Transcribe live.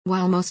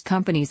While most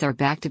companies are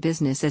back to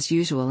business as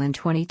usual in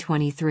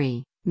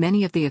 2023,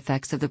 many of the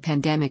effects of the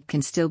pandemic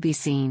can still be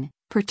seen,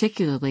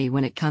 particularly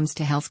when it comes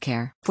to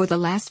healthcare. For the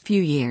last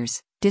few years,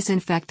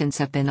 disinfectants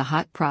have been a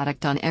hot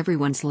product on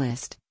everyone's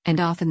list, and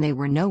often they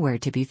were nowhere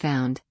to be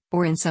found,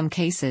 or in some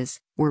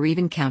cases, were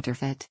even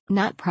counterfeit.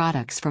 Not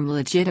products from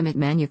legitimate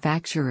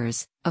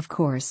manufacturers, of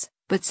course,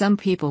 but some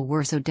people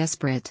were so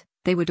desperate,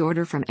 they would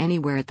order from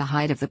anywhere at the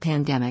height of the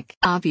pandemic.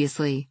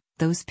 Obviously,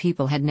 those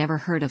people had never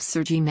heard of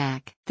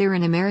Surgimac. They're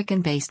an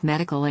American-based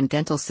medical and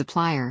dental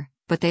supplier,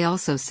 but they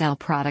also sell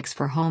products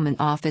for home and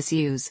office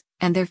use,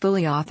 and they're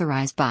fully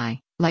authorized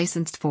by,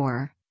 licensed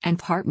for, and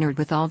partnered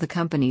with all the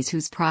companies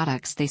whose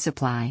products they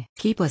supply.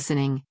 Keep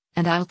listening,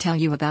 and I'll tell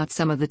you about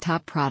some of the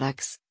top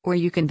products, or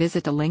you can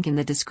visit the link in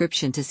the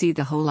description to see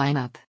the whole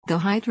lineup. Though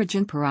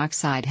hydrogen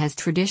peroxide has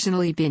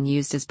traditionally been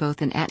used as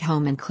both an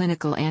at-home and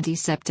clinical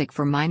antiseptic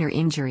for minor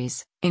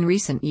injuries, in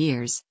recent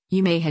years,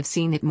 you may have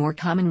seen it more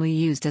commonly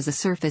used as a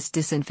surface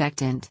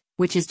disinfectant,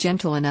 which is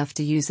gentle enough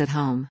to use at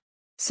home.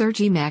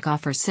 Surgimac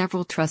offers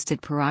several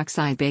trusted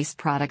peroxide-based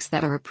products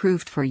that are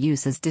approved for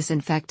use as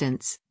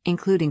disinfectants,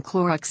 including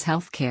Clorox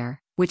Healthcare,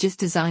 which is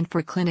designed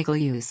for clinical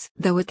use.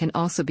 Though it can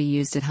also be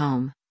used at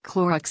home,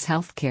 Clorox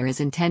Healthcare is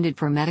intended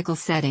for medical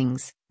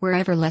settings,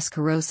 wherever less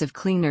corrosive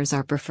cleaners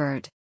are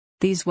preferred.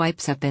 These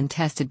wipes have been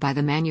tested by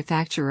the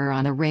manufacturer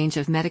on a range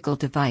of medical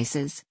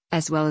devices,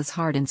 as well as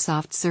hard and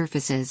soft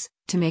surfaces,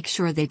 to make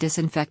sure they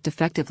disinfect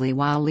effectively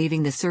while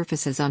leaving the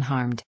surfaces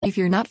unharmed. If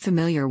you're not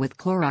familiar with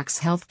Clorox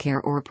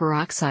Healthcare or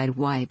peroxide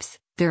wipes,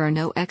 there are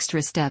no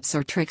extra steps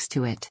or tricks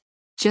to it.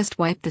 Just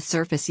wipe the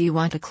surface you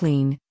want to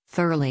clean,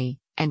 thoroughly,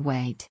 and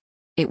wait.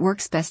 It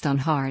works best on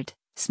hard,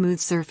 smooth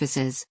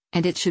surfaces,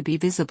 and it should be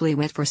visibly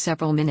wet for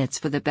several minutes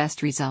for the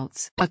best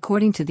results.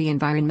 According to the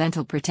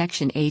Environmental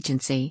Protection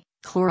Agency,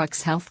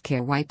 Clorox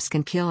Healthcare wipes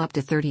can kill up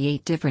to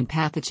 38 different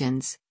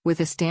pathogens, with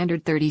a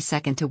standard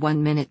 30-second to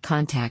 1-minute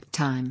contact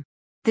time.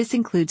 This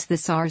includes the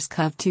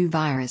SARS-CoV-2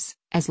 virus,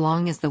 as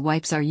long as the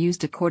wipes are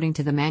used according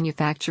to the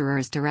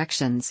manufacturer's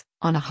directions,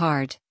 on a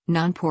hard,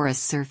 non-porous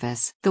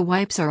surface. The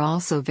wipes are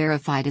also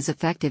verified as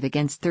effective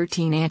against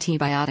 13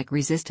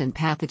 antibiotic-resistant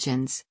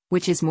pathogens,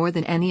 which is more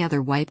than any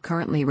other wipe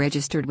currently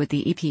registered with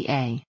the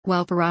EPA.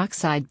 While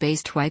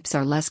peroxide-based wipes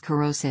are less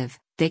corrosive,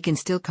 they can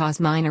still cause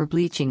minor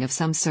bleaching of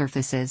some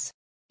surfaces.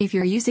 If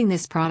you're using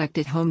this product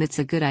at home, it's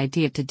a good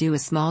idea to do a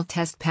small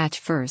test patch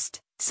first,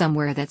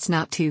 somewhere that's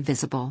not too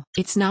visible.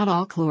 It's not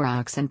all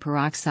Clorox and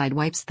peroxide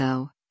wipes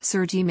though.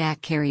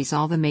 Surgimac carries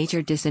all the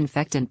major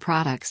disinfectant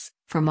products,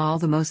 from all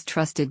the most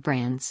trusted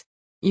brands.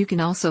 You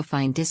can also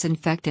find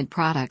disinfectant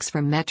products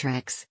from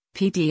Metrex,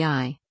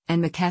 PDI,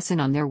 and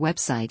McKesson on their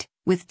website,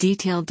 with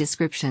detailed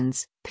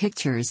descriptions,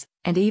 pictures,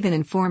 and even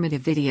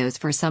informative videos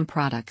for some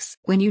products.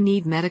 When you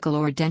need medical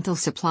or dental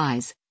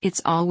supplies,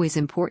 it's always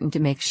important to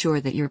make sure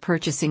that you're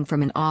purchasing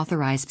from an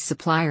authorized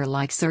supplier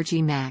like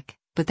Surgimac,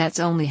 but that's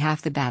only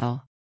half the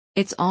battle.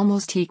 It's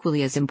almost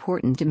equally as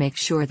important to make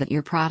sure that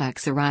your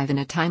products arrive in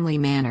a timely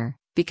manner,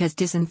 because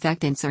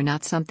disinfectants are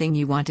not something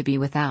you want to be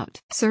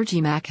without.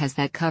 Surgimac has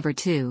that covered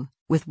too,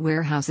 with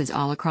warehouses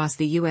all across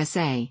the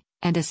USA,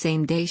 and a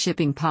same-day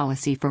shipping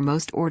policy for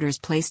most orders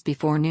placed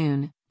before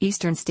noon,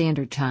 Eastern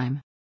Standard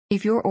Time.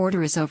 If your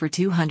order is over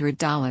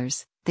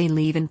 $200, they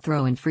leave and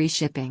throw in free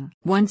shipping.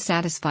 One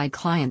satisfied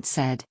client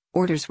said,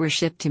 "Orders were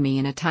shipped to me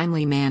in a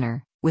timely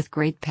manner, with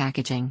great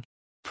packaging.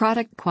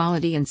 Product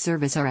quality and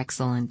service are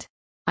excellent.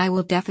 I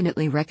will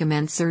definitely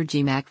recommend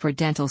Surgimac for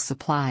dental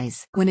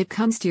supplies." When it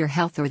comes to your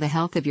health or the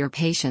health of your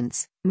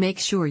patients, make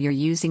sure you're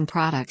using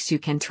products you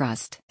can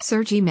trust.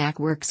 Surgimac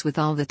works with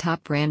all the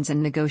top brands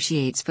and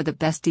negotiates for the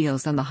best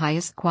deals on the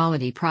highest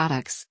quality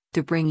products,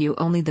 to bring you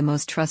only the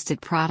most trusted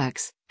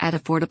products, at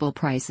affordable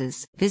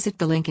prices. Visit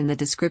the link in the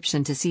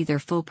description to see their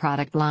full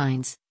product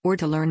lines, or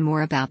to learn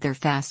more about their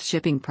fast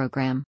shipping program.